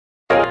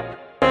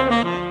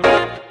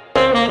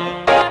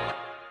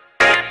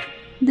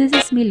this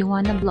is me,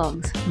 Louana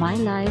Vlogs, my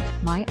life,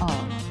 my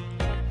all.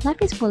 Life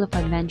is full of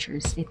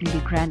adventures. It may be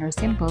grand or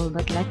simple,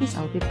 but life is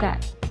all we've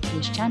got.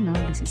 This channel,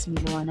 this is me,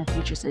 Louana,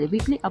 features a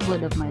weekly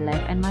upload of my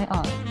life and my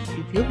all. If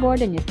you feel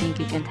bored and you think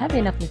you can't have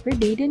enough of your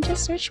day, then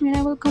just search me and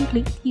I will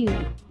complete you.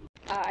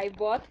 I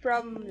bought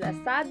from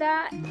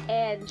Lazada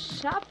and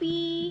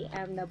Shopee.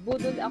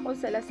 Nabudol ako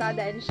sa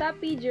Lazada and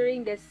Shopee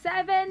during the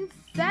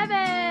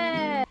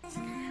 7/7!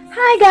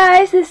 Hi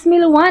guys, this is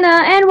me,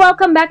 Louana, and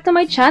welcome back to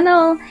my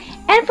channel.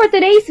 And for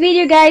today's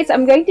video guys,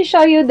 I'm going to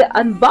show you the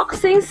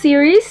unboxing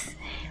series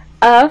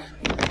of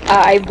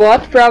I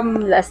bought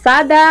from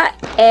Lazada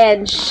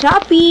and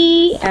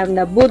Shopee.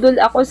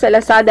 Nabudol ako sa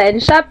Lazada and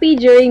Shopee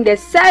during the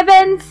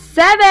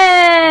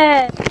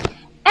 7/7!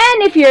 And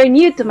if you're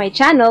new to my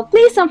channel,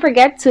 please don't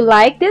forget to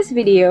like this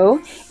video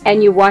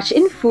and you watch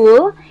in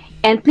full.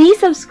 And please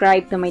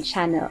subscribe to my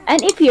channel.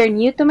 And if you're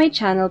new to my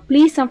channel,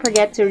 please don't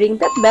forget to ring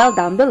that bell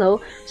down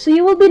below so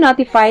you will be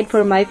notified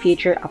for my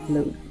future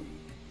upload.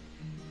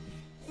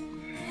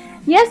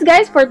 Yes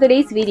guys, for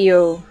today's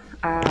video,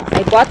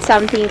 I bought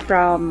something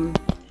from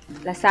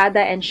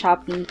Lazada and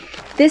Shopee.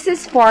 This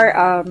is for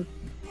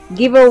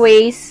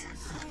giveaways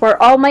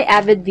for all my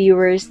avid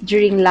viewers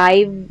during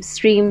live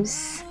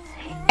streams.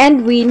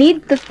 And we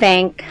need to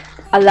thank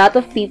a lot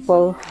of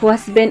people who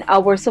has been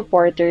our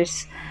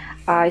supporters,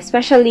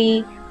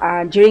 especially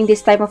during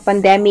this time of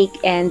pandemic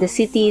and the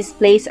city is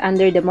placed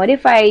under the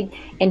modified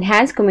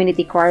enhanced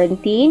community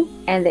quarantine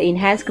and the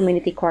enhanced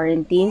community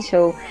quarantine.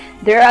 So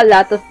there are a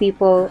lot of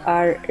people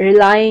are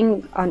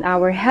relying on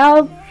our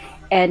help.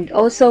 And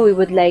also we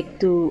would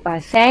like to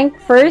thank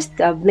first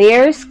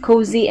Blair's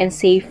Cozy and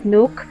Safe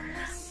Nook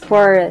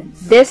for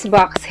this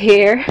box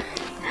here.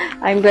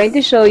 I'm going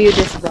to show you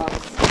this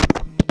box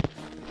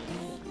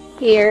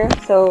here.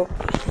 So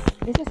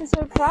this is a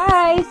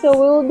surprise. So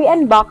we will be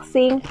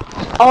unboxing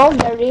all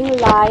the ring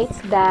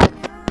lights that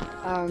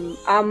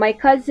my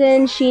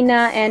cousin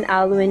Sheena and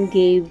Alwyn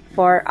gave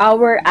for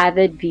our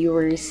avid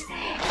viewers.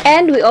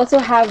 And we also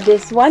have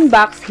this one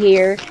box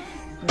here.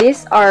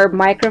 These are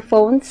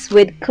microphones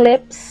with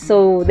clips.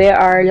 So there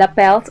are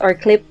lapels or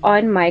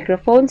clip-on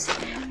microphones,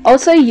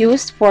 also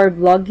used for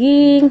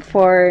vlogging,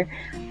 for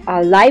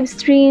live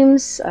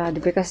streams,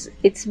 because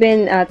it's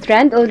been a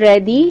trend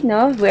already.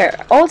 No, we're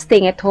all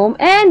staying at home,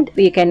 and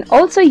we can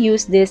also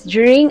use this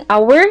during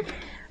our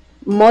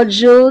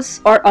modules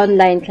or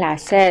online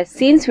classes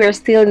since we're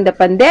still in the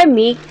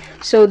pandemic.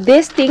 So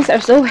these things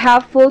are so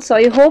helpful. So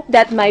I hope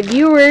that my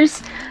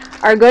viewers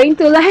are going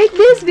to like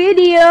this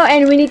video.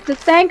 And we need to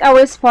thank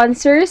our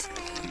sponsors,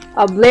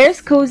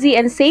 Blair's Cozy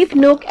and Safe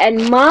Nook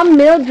and Mom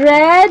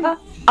Mildred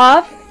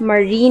of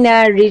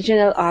Marina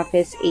Regional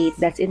Office 8.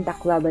 That's in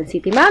Tacloban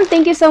City. Ma'am,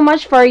 thank you so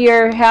much for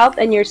your help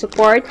and your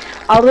support.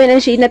 Alwyn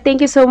and Sheena,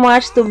 thank you so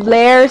much to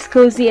Blair's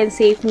Cozy and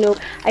Safe Nook.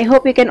 I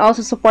hope you can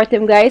also support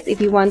them guys if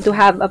you want to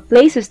have a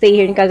place to stay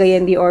here in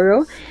Cagayan de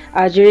Oro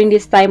during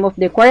this time of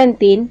the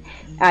quarantine.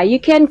 You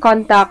can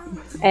contact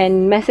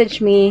and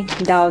message me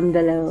down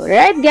below.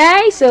 Alright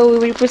guys, so we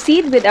will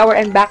proceed with our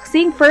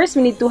unboxing. First,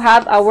 we need to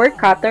have our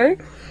cutter.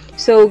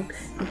 So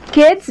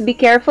kids, be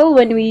careful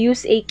when we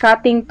use a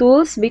cutting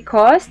tools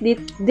because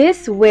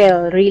this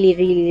will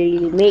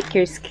really make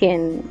your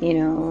skin, you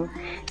know,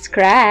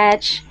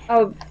 scratch.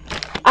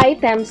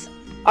 Items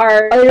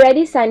are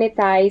already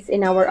sanitized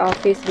in our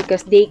office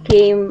because they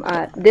came,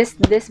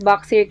 this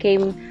box here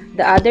came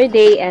the other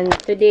day, and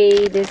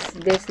today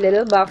this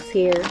little box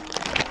here.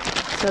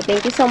 So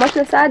thank you so much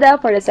Lazada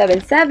for the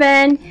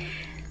 7/7.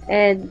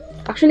 And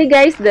actually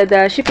guys,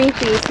 the shipping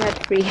fee is not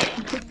free.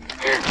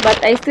 But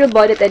I still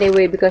bought it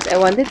anyway because I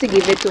wanted to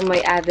give it to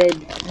my avid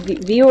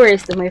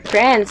viewers, to my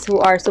friends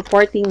who are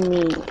supporting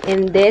me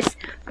in this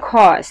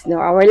cause. No,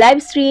 our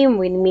live stream,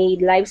 we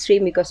made live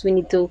stream because we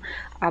need to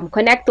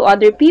connect to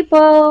other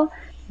people,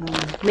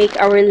 make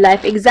our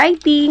life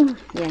exciting.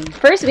 Yeah.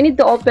 First, we need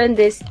to open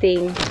this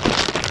thing,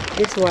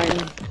 this one.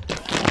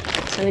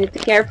 So we need to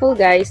be careful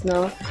guys,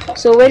 no?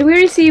 So when we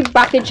receive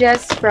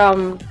packages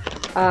from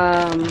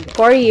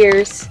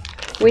couriers,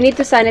 we need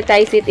to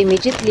sanitize it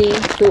immediately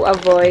to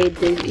avoid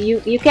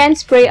you can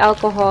spray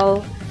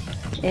alcohol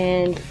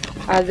and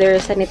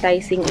other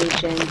sanitizing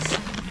agents.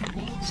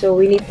 So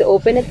we need to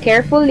open it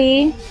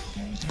carefully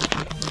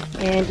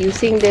and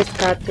using this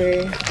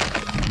cutter.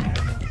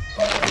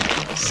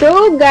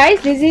 So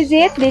guys, this is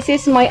it. This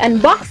is my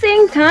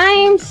unboxing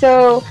time.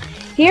 So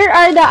here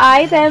are the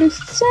items.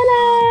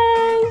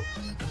 Ta-da!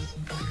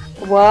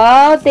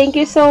 Wow, thank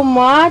you so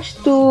much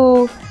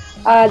to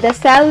the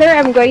seller.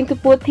 I'm going to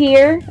put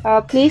here.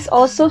 Please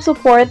also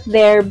support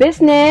their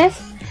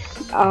business.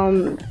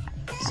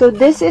 So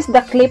this is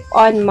the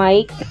clip-on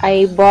mic.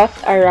 I bought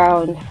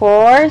around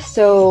 4.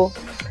 So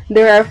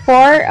there are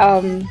 4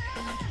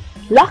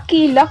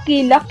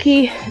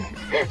 lucky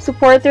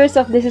supporters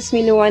of This Is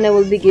Me Louana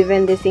will be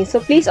given this thing.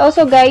 So please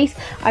also guys,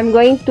 I'm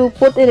going to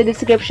put in the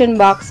description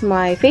box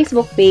my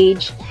Facebook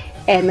page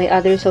and my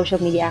other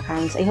social media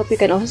accounts. I hope you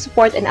can also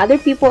support, and other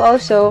people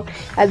also.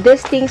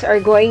 These things are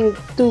going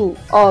to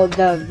all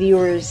the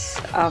viewers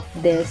of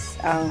this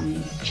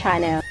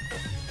channel.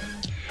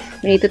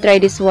 We need to try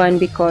this one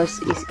because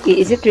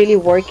is it really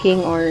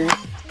working, or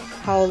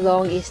how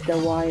long is the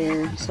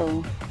wire?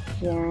 So,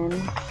 yan.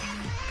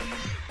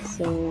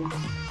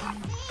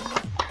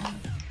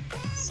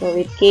 So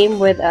it came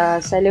with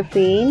a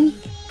cellophane.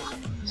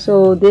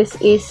 So this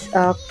is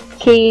a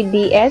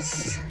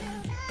KDS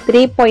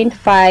 3.5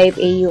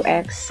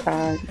 AUX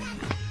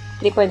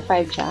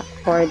 3.5 jack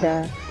for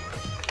the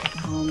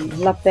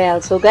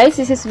lapel. So guys,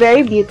 this is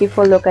very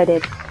beautiful. Look at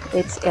it.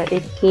 It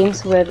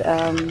comes with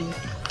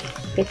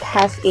it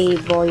has a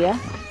boya.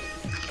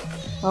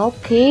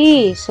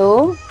 Okay,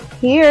 so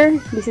here,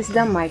 this is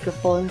the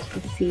microphone.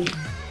 Let's see,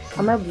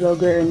 am I a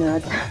vlogger or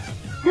not?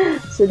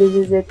 So this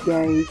is it,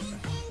 guys.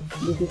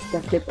 This is the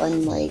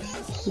clip-on mic.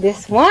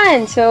 This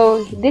one.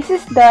 So this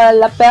is the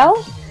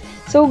lapel.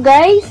 So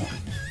guys,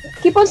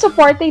 keep on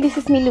supporting. This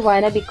is me,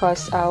 Louana,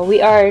 because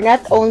we are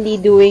not only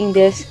doing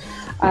this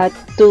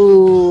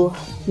to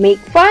make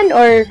fun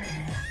or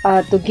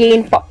to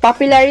gain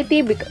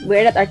popularity.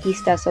 We're not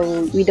artista,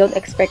 so we don't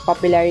expect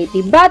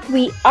popularity, but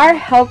we are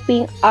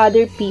helping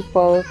other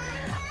people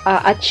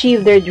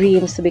achieve their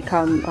dreams to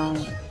become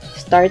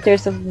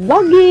starters of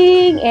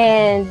vlogging,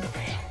 and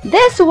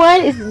this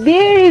one is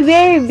very,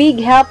 very big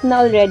help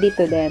na already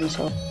to them.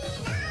 So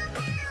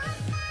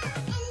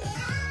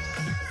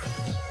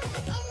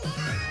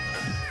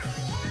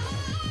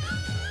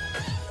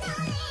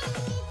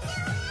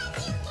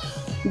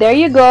there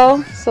you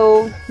go.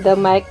 So the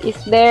mic is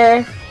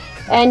there,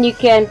 and you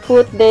can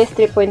put this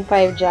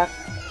 3.5 jack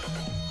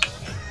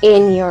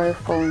in your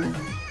phone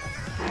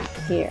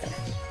here.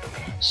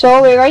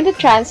 So we're going to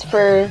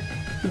transfer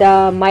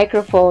the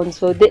microphone.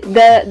 So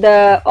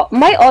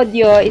my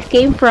audio, it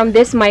came from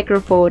this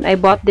microphone. I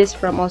bought this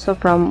also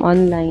from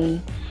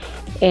online,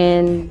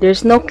 and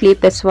there's no clip.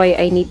 That's why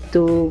I need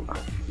to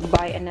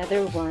buy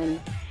another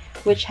one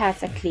which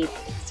has a clip.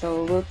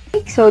 So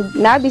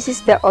now this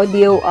is the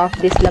audio of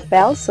this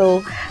lapel.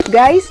 So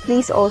guys,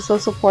 please also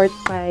support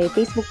my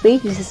Facebook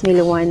page. This is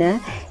Louana,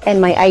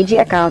 and my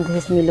IG account.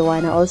 This is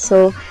Louana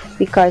also,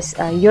 because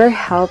your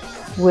help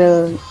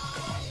will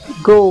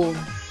go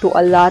to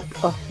a lot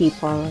of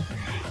people,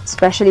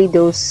 especially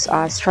those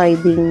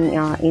striving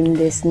in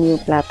this new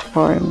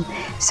platform.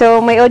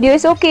 So my audio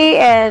is okay,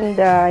 and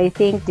I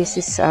think this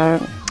is a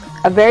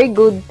very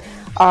good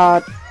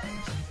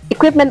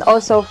equipment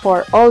also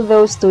for all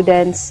those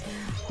students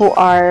who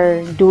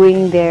are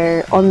doing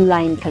their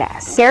online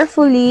class.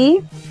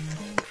 Carefully,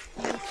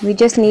 we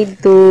just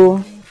need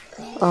to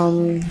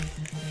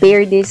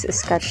pair this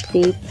scotch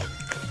tape.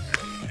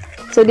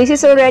 So this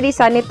is already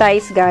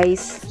sanitized,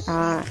 guys,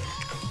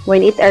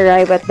 when it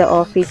arrived at the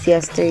office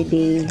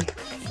yesterday.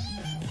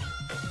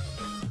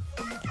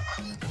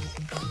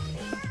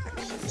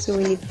 So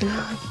we need to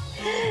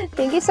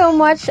thank you so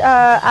much,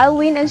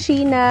 Alwin and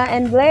Sheena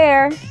and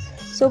Blair.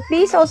 So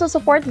please also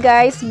support,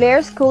 guys,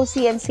 Blair's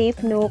Cozy and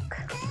Safe Nook.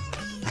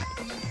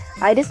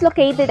 It is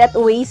located at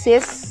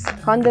Oasis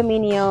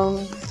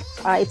condominium.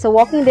 It's a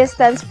walking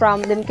distance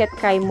from Lim Ket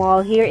Kai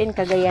Mall here in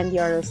Cagayan de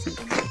Oro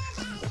City.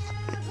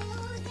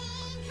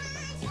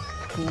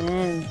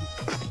 Ayan.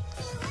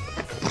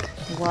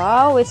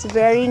 Wow, it's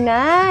very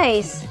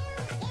nice.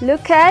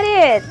 Look at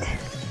it.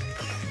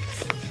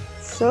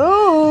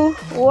 So,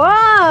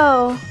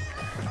 wow.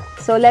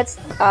 So let's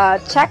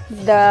check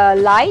the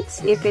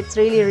lights if it's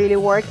really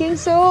working.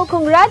 So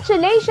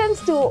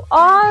congratulations to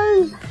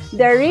all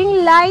the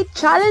ring light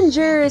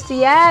challengers.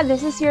 Yeah,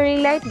 this is your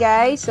ring light,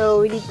 guys.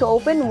 So we need to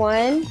open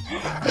one,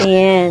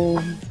 and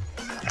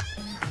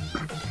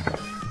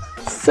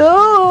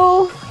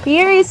so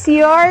here is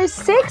your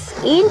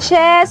 6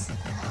 inches.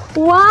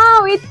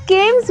 Wow, it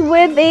comes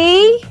with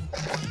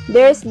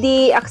there's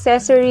the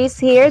accessories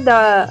here,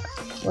 the,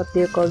 what do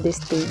you call this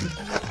thing,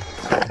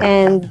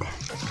 and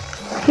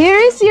here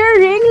is your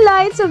ring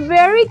light. A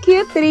very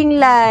cute ring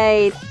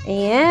light.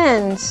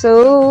 Ayan.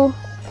 So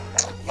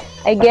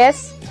I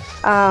guess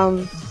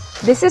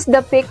this is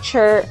the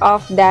picture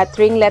of that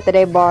ring light that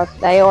I bought.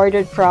 I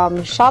ordered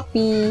from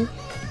Shopee.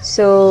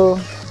 So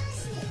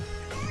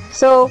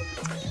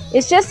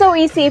it's just so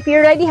easy. If you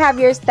already have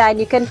your stand,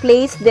 you can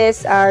place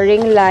this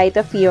ring light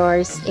of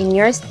yours in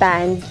your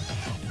stand.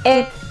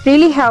 It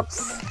really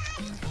helps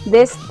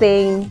this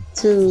thing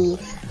to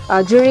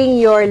during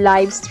your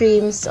live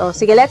streams. Oh,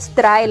 sige, let's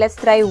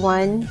try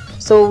one.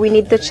 So we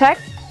need to check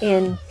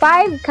in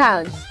 5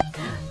 counts.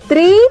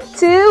 3,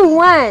 2,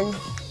 1.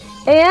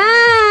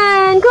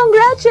 Ayan!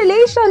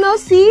 Congratulations! Oh,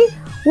 see?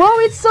 Wow,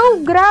 it's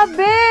so grabe!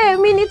 I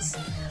mean, it's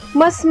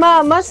mas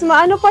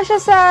ano pa siya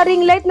sa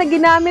ring light na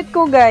ginamit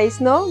ko,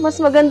 guys, no? Mas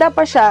maganda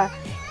pa siya.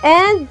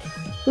 And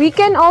we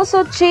can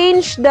also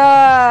change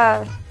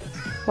the,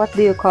 what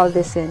do you call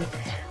this in?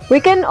 We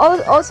can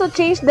also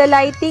change the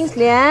lightings.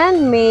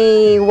 Yan,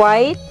 may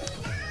white.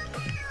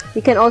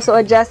 You can also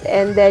adjust,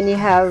 and then you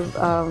have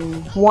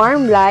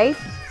warm light.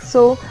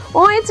 So,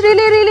 oh, it's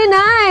really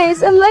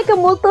nice. I'm like a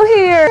multo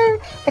here.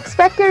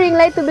 Expect your ring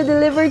light to be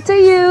delivered to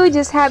you.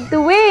 Just have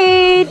to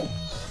wait.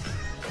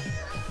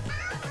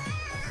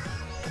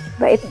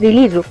 But it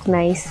really looks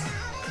nice.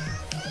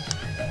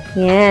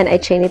 Yan, I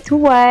change it to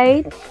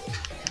white.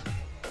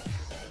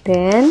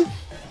 Then,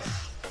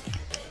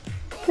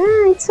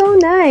 it's so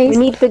nice. We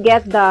need to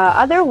get the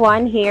other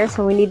one here,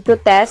 so we need to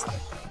test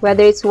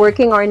whether it's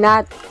working or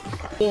not.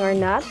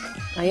 Ayan.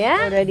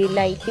 Already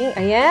lighting.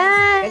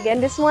 Ayan. Again,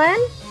 this one.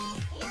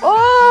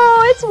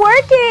 Oh, it's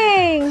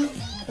working.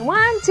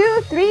 1,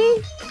 2,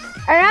 3.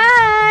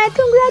 Alright,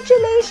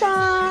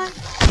 congratulations.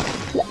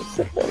 I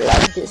super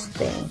love this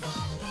thing.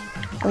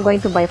 I'm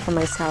going to buy for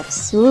myself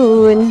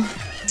soon.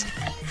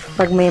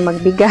 Pag may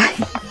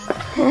magbigay.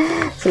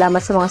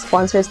 Salamat sa mga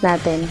sponsors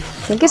natin.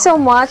 Thank you so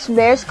much,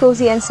 Blair's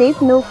Cozy and Safe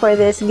Nook, for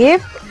this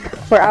gift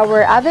for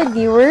our avid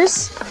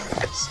viewers.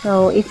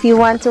 So, if you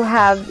want to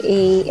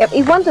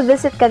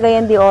visit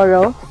Cagayan de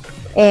Oro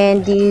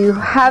and you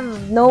have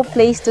no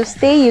place to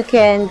stay, you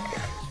can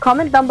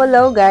comment down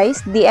below,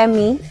 guys. DM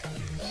me.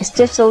 It's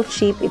just so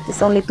cheap. It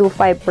is only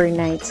 $2.5 per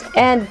night.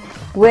 And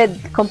with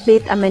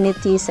complete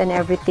amenities and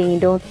everything, you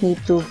don't need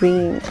to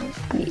bring...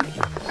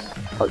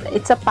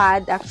 It's a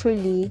pad,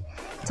 actually.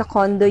 It's a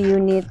condo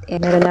unit. And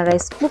meron na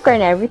rice cooker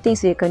and everything,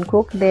 so you can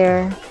cook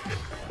there.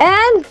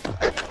 And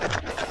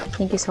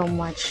thank you so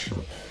much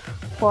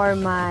for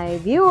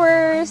my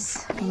viewers,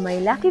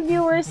 my lucky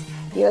viewers.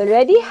 You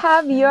already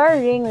have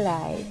your ring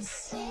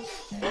lights.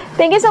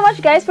 Thank you so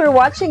much, guys, for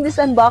watching this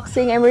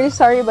unboxing. I'm really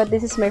sorry, but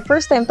this is my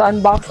first time to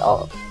unbox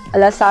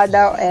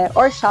Lazada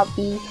or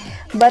Shopee.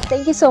 But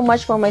thank you so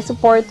much for my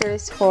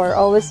supporters, for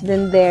always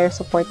been there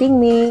supporting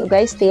me. You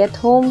guys, stay at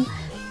home.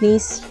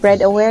 Please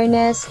spread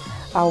awareness.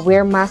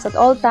 Wear masks at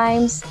all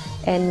times.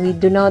 And we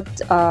do not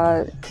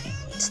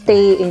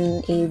stay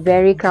in a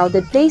very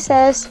crowded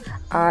places.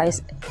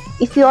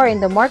 If you are in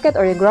the market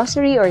or the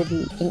grocery or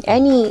in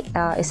any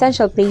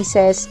essential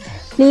places,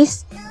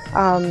 please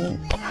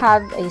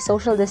have a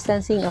social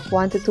distancing of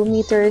 1 to 2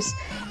 meters.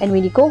 And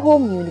when you go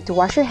home, you need to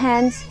wash your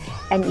hands.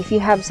 And if you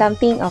have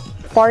something of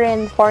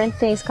foreign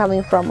things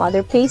coming from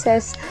other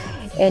places,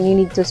 and you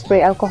need to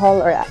spray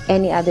alcohol or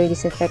any other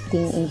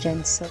disinfecting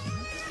agents. So,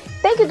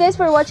 thank you guys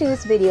for watching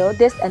this video,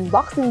 this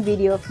unboxing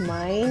video of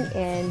mine,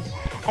 and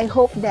I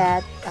hope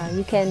that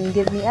you can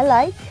give me a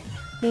like.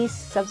 Please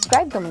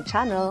subscribe to my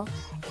channel,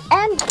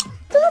 and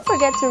do not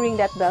forget to ring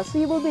that bell so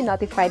you will be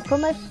notified for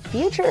my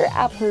future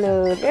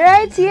upload.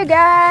 Alright, see you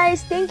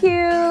guys. Thank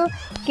you.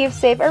 Keep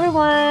safe,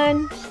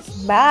 everyone.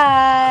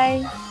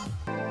 Bye.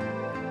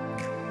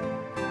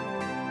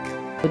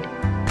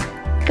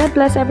 God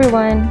bless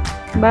everyone.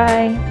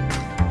 Bye.